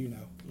come to you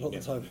now a lot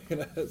of the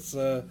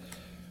time.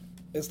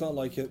 It's not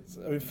like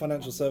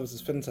financial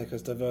services, fintech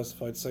has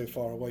diversified so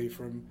far away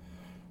from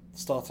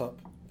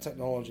startup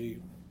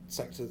technology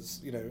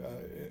sectors, in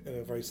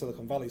a very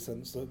Silicon Valley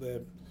sense,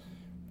 that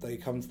they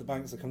come to the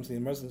banks, they come to the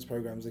in-residence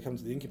programs, they come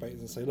to the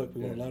incubators and say, look,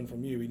 we want to learn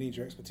from you, we need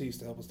your expertise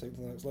to help us take it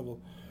to the next level.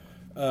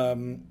 A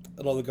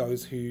lot of the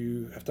guys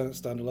who have done it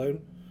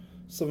standalone,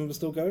 some of them are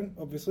still going,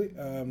 obviously.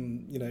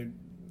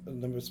 A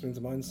number spring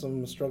to mind, some of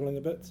them are struggling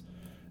a bit.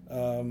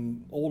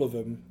 All of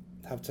them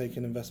have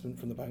taken investment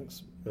from the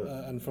banks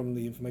and from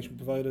the information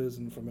providers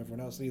and from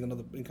everyone else, and even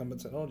other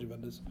incumbent technology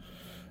vendors.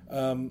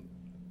 Do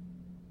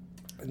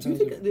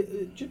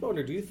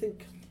you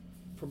think,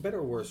 for better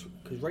or worse,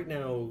 because right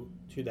now,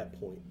 to that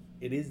point,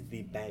 it is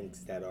the banks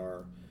that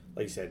are,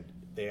 like you said,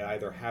 they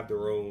either have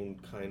their own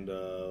kind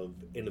of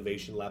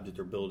innovation lab that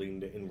they're building,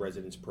 the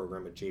in-residence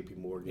program at JP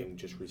Morgan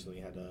just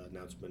recently had an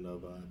announcement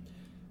of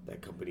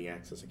that company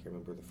Access, I can't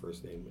remember the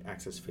first name,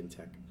 Access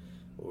Fintech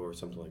or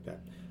something like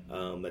that,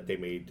 that they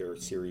made their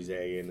Series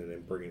A and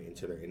then bring it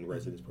into their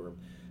in-residence program.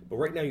 But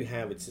right now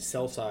it's the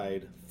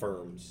sell-side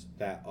firms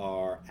that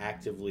are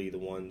actively the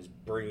ones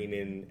bringing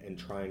in and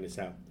trying this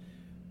out.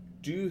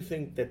 Do you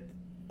think that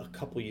a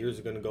couple years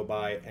are going to go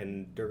by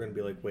and they're going to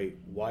be like, wait,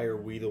 why are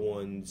we the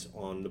ones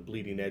on the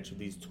bleeding edge of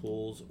these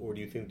tools? Or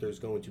do you think there's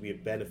going to be a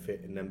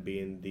benefit in them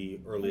being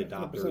the early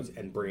adopters 100%.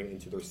 And bringing it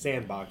into their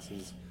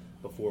sandboxes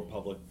before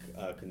public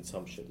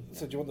consumption?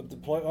 So do you want the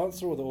polite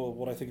answer or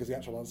what I think is the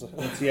actual answer?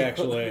 What's the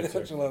actual answer? The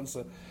actual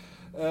answer.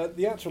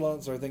 The actual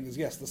answer, I think, is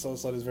yes, the sell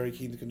side is very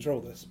keen to control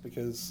this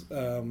because,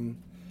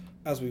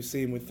 as we've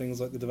seen with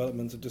things like the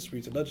development of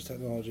distributed ledger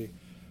technology,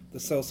 the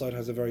sell side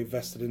has a very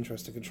vested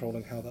interest in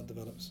controlling how that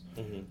develops.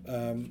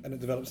 And it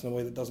develops in a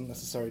way that doesn't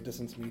necessarily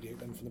disintermediate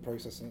them from the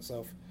process in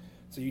itself.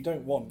 So you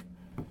don't want,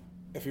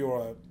 if you're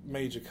a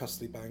major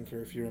custody bank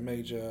or if you're a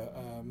major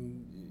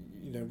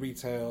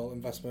retail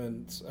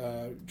investment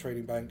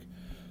trading bank,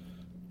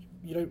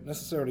 you don't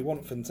necessarily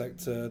want fintech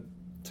to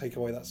take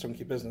away that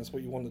chunky business.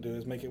 What you want to do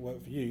is make it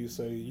work for you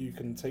so you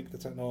can take the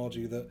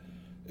technology that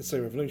is so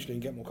revolutionary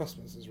and get more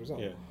customers as a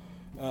result.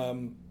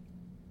 I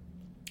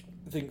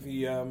think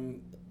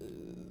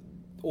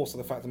also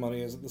the fact of the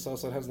money is that the sell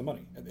side has the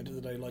money. At the end of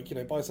the day,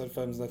 buy side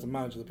firms are there to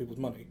manage other people's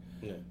money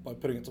by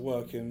putting it to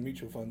work in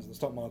mutual funds and the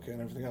stock market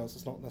and everything else.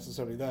 It's not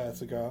necessarily there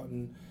to go out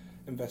and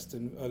invest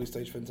in early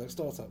stage fintech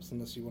startups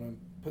unless you want to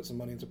put some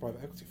money into a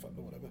private equity fund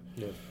or whatever.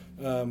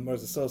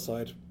 Whereas the sell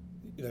side,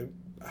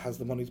 has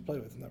the money to play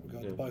with in that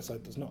regard. The buy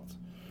side does not,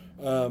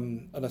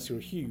 unless you're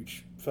a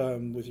huge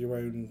firm with your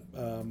own,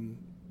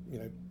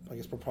 I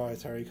guess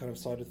proprietary kind of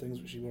side of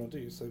things which you want to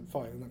do. So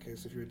fine, in that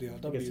case, if you're a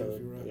DRW, if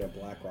you're a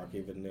BlackRock,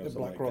 even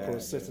BlackRock or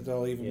a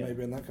Citadel, even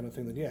maybe in that kind of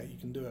thing, then you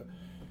can do it.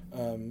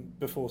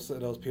 Before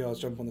Citadel's PRs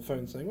jump on the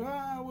phone saying,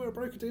 "Well, we're a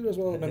broker dealer as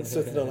well," and then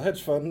Citadel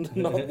hedge fund,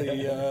 not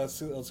the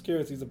Citadel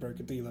Securities, a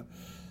broker dealer.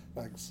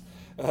 Thanks.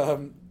 I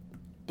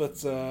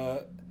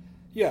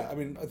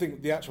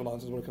think the actual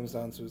answer is what it comes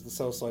down to is the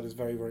sell side is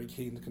very, very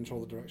keen to control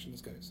the direction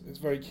this goes. It's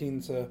very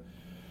keen to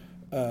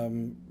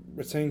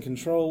retain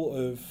control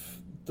of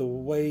the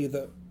way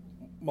that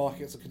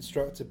markets are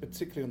constructed,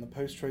 particularly on the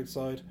post-trade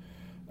side,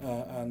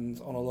 and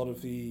on a lot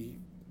of the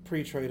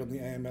pre-trade on the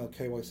AML,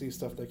 KYC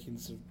stuff. They're keen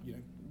to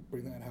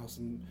bring that in-house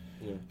and,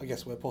 I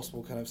guess where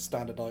possible, kind of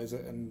standardise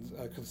it and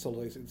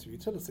consolidate it into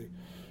utility.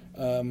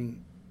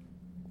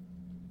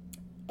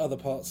 Other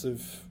parts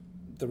of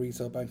the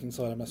retail banking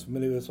side I'm less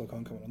familiar with, so I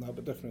can't comment on that,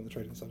 but definitely on the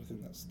trading side, I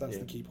think that's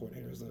the key point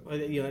here. Is that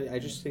I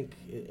just think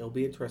it'll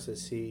be interesting to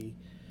see,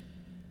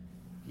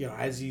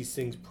 as these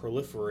things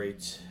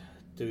proliferate,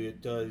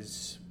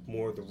 does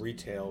more of the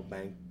retail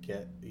bank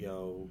get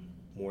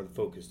more of the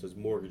focus? Does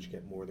mortgage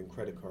get more than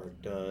credit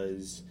card?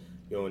 Does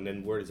and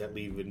then where does that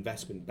leave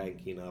investment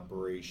banking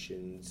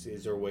operations?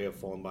 Is there a way of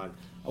falling behind?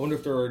 I wonder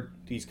if there are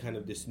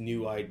this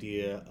new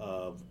idea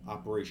of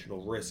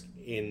operational risk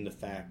in the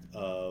fact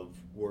of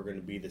we're going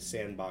to be the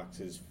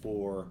sandboxes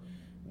for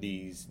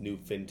these new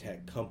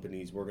fintech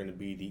companies. We're going to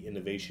be the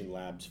innovation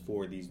labs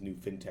for these new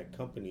fintech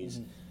companies.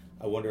 Mm-hmm.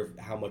 I wonder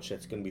how much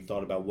that's going to be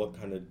thought about, what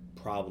kind of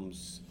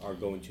problems are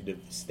going to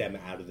stem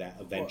out of that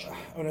eventually.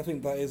 Well, I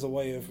think that is a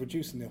way of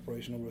reducing the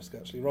operational risk,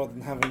 actually, rather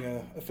than having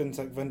a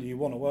fintech vendor you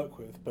want to work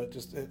with, but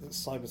just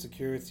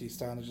cybersecurity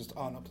standards just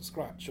aren't up to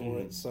scratch, or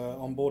its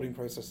onboarding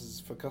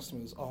processes for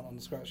customers aren't up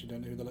to scratch. You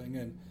don't know who they're letting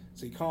in,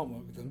 so you can't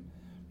work with them.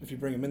 If you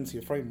bring them into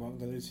your framework,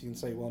 then at least you can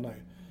say, well, no,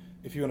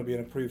 if you want to be an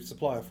approved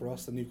supplier for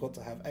us, then you've got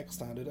to have X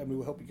standard, and we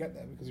will help you get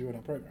there because you're in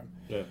our program.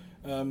 Yeah.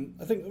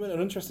 I think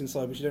an interesting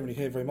side, which you don't really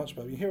hear very much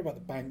about, you hear about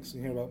the banks,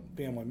 and you hear about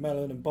BNY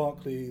Mellon and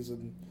Barclays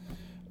and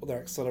all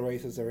their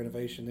accelerators, their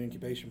innovation, their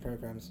incubation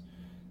programs.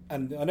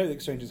 And I know the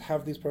exchanges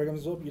have these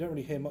programs as well, but you don't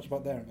really hear much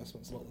about their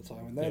investments a lot of the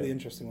time. And they're the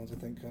interesting ones, I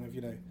think,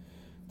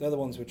 they're the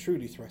ones who are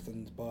truly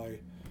threatened by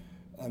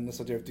this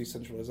idea of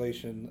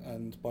decentralization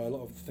and by a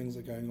lot of the things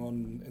that are going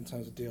on in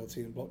terms of DLT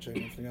and blockchain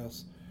and everything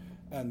else.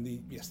 And the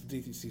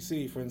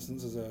DTCC, for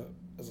instance, as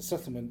a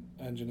settlement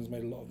engine, has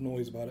made a lot of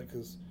noise about it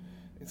because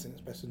it's in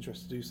its best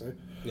interest to do so.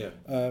 Yeah.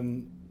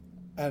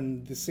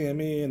 And the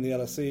CME and the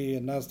LSE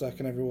and NASDAQ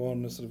and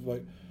everyone are sort of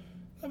like,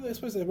 I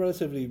suppose they're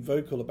relatively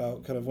vocal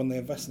about kind of when they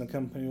invest in a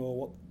company or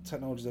what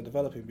technologies they're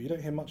developing, but you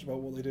don't hear much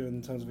about what they do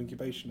in terms of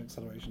incubation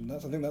acceleration. I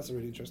think that's a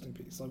really interesting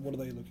piece. Like, what are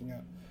they looking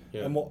at,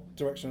 and what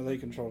direction are they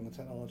controlling the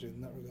technology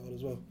in that regard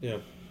as well? Yeah.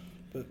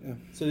 But,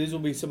 so these will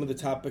be some of the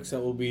topics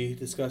that we'll be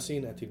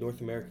discussing at the North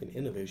American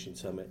Innovation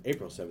Summit,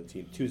 April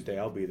 17th. Tuesday,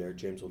 I'll be there.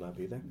 James will not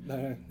be there.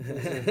 No.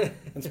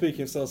 And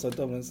speaking of sell-side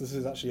dominance, this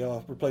is actually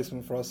our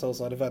replacement for our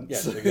sell-side events.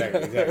 Yes,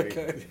 exactly.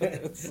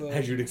 Okay.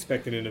 As you'd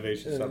expect an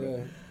Innovation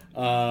Summit.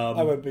 Yeah.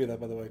 I won't be there,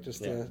 by the way.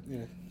 So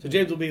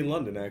James will be in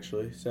London,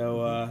 actually.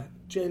 So,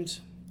 James,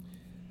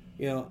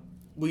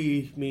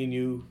 me and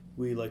you,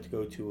 we like to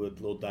go to a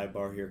little dive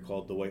bar here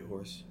called the White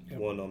Horse,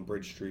 one on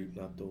Bridge Street,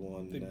 not the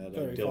one that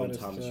Dylan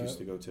Thomas used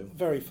to go to.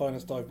 Very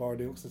finest dive bar in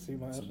New York City,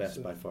 It's the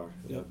best by far.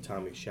 Yep.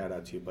 Tommy, shout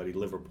out to you, buddy.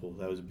 Liverpool,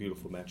 that was a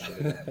beautiful match.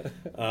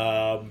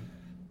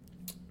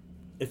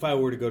 If I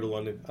were to go to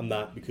London, I'm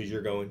not, because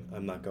you're going.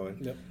 I'm not going.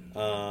 Yep.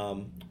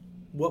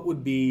 What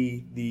would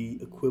be the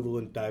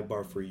equivalent dive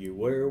bar for you?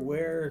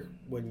 Where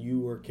when you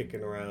were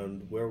kicking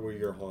around, where were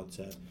your haunts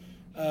at?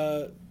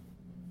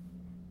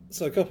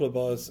 So a couple of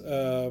bars.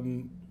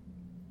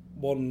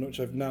 One which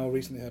I've now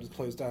recently had is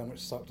closed down, which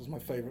sucked. It was my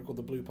favourite, called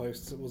the Blue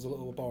Posts. It was a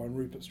little bar on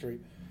Rupert Street,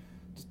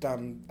 just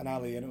down an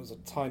alley, and it was a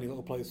tiny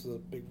little place with a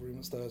big room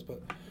upstairs, but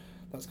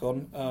that's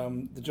gone.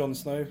 The John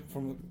Snow,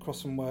 from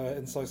across from where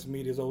Incisive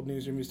Media's old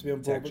newsroom used to be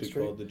on Broadway Street. It's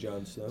actually called the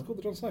John Snow? It's called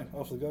the John Snow,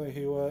 after the guy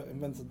who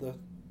invented the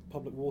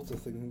public water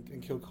thing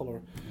and killed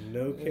cholera.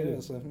 No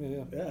kidding.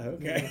 Yeah,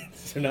 okay. Yeah.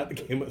 So not the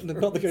Game of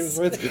Thrones. Not the Game of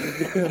Thrones.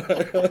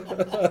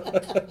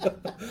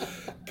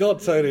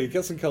 God, Tony,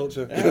 get some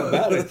culture. How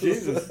about it?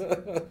 Jesus.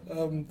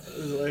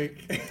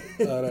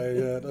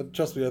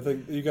 Trust me, I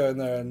think you go in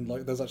there and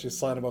there's actually a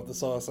sign above the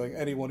SAR saying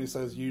anyone who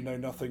says you know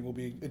nothing will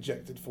be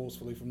ejected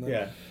forcefully from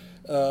there.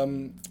 Yeah.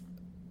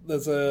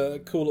 There's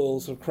a cool little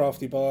sort of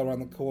crafty bar around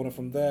the corner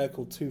from there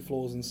called Two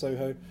Floors in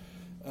Soho.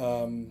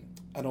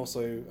 And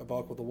also a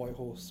bar called the White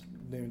Horse,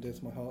 near and dear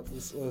to my heart.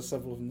 There's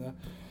several of them there.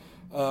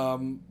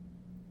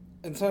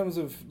 In terms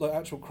of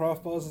actual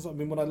craft bars and stuff, I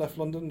mean, when I left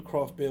London,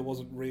 craft beer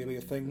wasn't really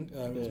a thing.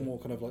 It was more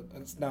kind of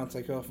it's now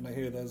taken off, and I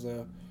hear there's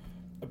a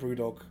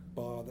Brewdog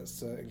bar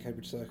that's in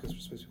Cambridge Circus, which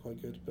is supposed to be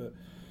quite good. But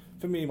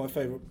for me, my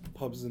favourite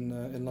pubs in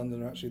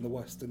London are actually in the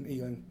West, in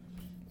Ealing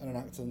and in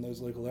Acton,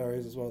 those local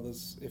areas as well.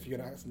 If you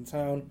go to Acton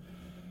Town,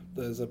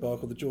 there's a bar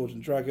called the George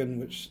and Dragon,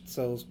 which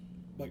sells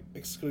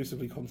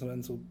exclusively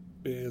continental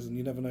beers, and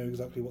you never know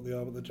exactly what they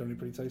are, but they're generally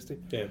pretty tasty.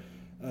 Yeah.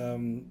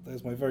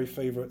 There's my very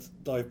favourite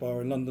dive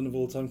bar in London of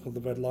all time called the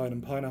Red Lion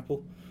and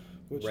Pineapple.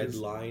 Red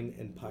Lion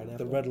and Pineapple?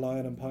 The Red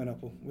Lion and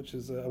Pineapple, which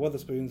is a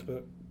Wetherspoons,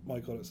 but my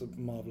God, it's a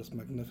marvellous,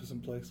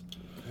 magnificent place.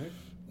 Okay.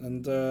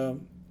 And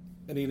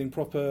in Ealing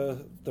proper,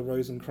 the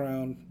Rose and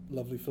Crown,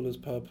 lovely Fuller's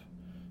Pub,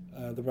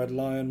 the Red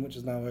Lion, which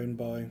is now owned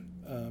by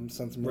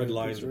Santa Maria. Red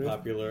Lion's a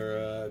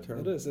popular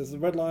term. It is. There's the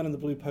Red Lion and the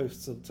Blue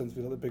Posts tend to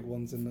be the big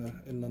ones in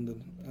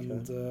London.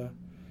 And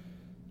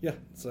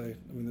so I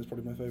mean, those are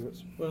probably my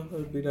favourites. Well, it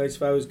would be nice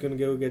if I was going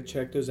to go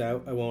check those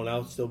out. I won't.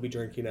 I'll still be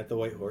drinking at the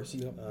White Horse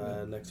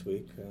next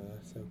week.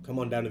 So come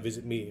on down and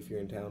visit me if you're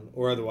in town,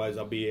 or otherwise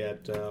I'll be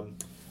at.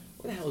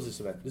 What the hell is this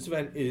event? This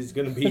event is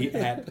going to be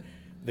at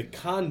the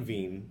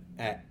Convene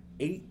at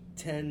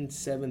 810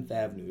 7th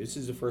Avenue. This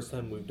is the first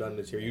time we've done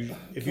this here.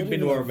 If you've been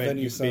to our event,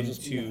 you've been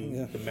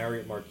to the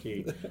Marriott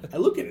Marquis. I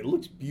look at it; it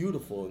looks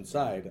beautiful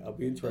inside. I'll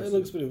be interested. It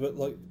looks beautiful,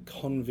 but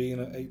Convene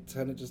at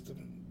 810,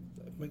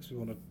 it makes me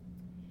want to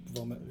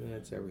vomit.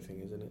 That's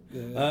everything, isn't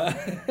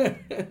it?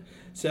 Yeah.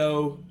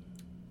 So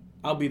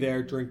I'll be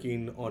there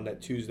drinking on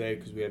that Tuesday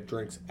because we have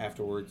drinks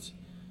afterwards.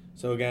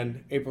 So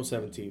again, April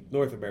 17th,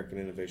 North American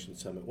Innovation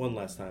Summit. One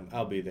last time,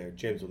 I'll be there.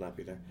 James will not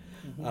be there.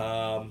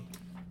 Mm-hmm.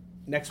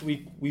 Next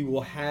week, we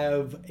will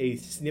have a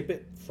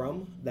snippet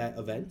from that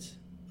event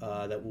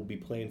that we'll be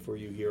playing for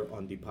you here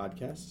on the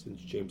podcast,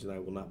 since James and I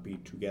will not be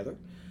together.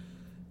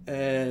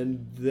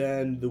 And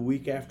then the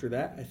week after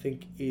that, I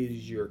think,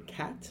 is your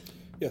CAT.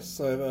 Yes,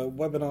 so I have a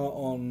webinar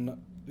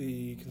on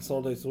the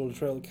Consolidated Audit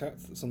Trail CAT.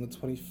 It's on the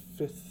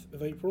 25th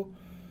of April,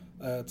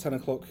 10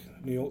 o'clock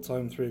New York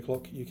time, 3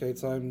 o'clock UK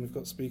time. We've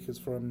got speakers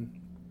from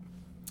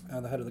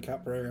the head of the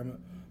CAT program at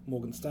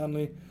Morgan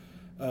Stanley,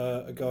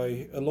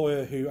 a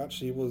lawyer who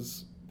actually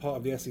was part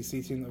of the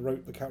SEC team that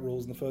wrote the CAT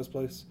rules in the first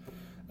place,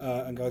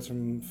 and guys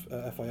from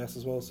FIS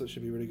as well, so it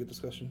should be a really good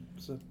discussion.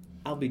 So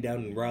I'll be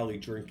down in Raleigh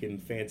drinking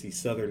fancy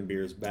Southern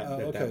beers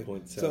at that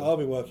point. So I'll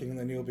be working, and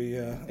then you'll be...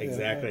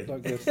 exactly.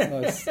 Like this.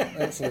 Nice.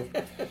 Excellent.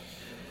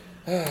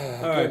 All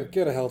right.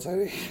 Get a hell,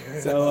 Tony.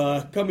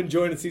 So come and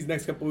join us these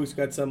next couple of weeks. We've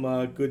got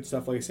some good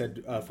stuff, like I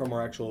said, from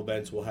our actual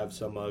events. We'll have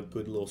some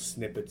good little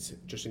snippets,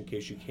 just in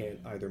case you can't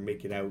either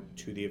make it out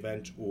to the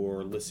event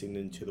or listen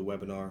into the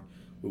webinar.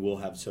 We will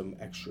have some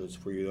extras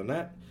for you on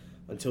that.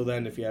 Until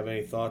then, if you have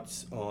any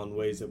thoughts on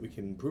ways that we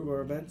can improve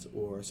our events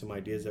or some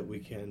ideas that we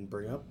can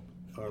bring up,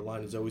 our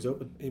line is always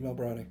open. Email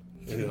Brownie.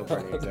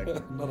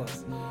 Exactly. Not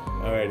us.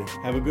 All righty.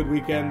 Have a good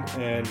weekend,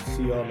 and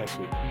see you all next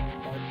week.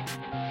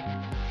 Bye.